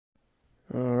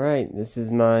Alright, this is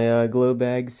my glow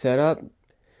bag setup.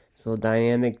 It's a little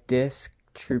dynamic disc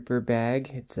trooper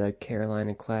bag. It's a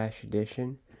Carolina Clash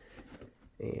edition.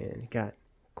 And got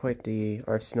quite the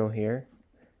arsenal here.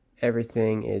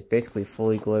 Everything is basically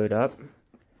fully glowed up.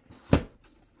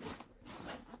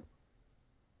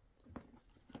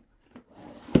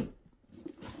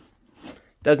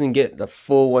 Doesn't get the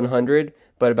full 100,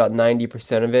 but about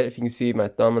 90% of it. If you can see my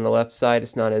thumb on the left side,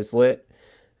 it's not as lit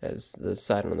as the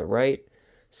side on the right.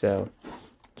 So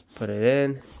just put it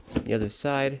in the other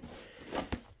side.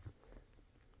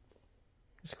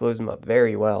 Just glows them up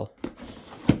very well.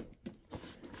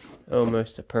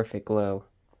 Almost a perfect glow.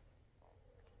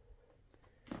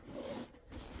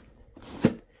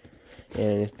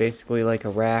 And it's basically like a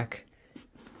rack.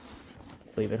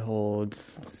 I believe it holds,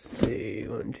 let's see,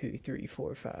 1, 2, 3,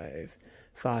 4,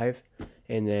 5.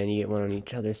 And then you get one on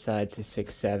each other side, so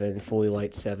 6, 7, fully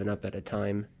light 7 up at a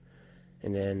time.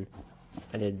 And then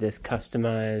I did this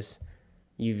customized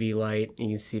UV light. You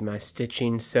can see my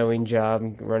stitching, sewing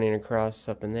job running across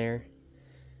up in there.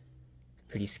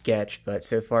 Pretty sketch, but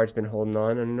so far it's been holding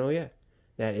on. And oh yeah,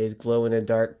 that is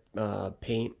glow-in-the-dark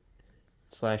paint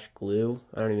 / glue.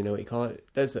 I don't even know what you call it.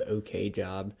 It does an okay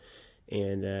job,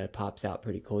 and pops out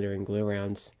pretty cool during glue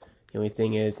rounds. The only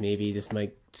thing is, maybe this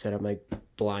might set up my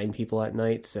blind people at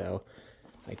night, so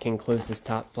I can close this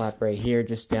top flap right here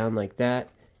just down like that.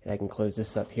 And I can close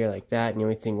this up here like that, and the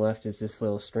only thing left is this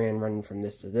little strand running from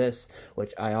this to this,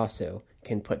 which I also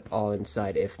can put all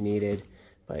inside if needed,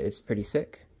 but it's pretty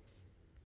sick.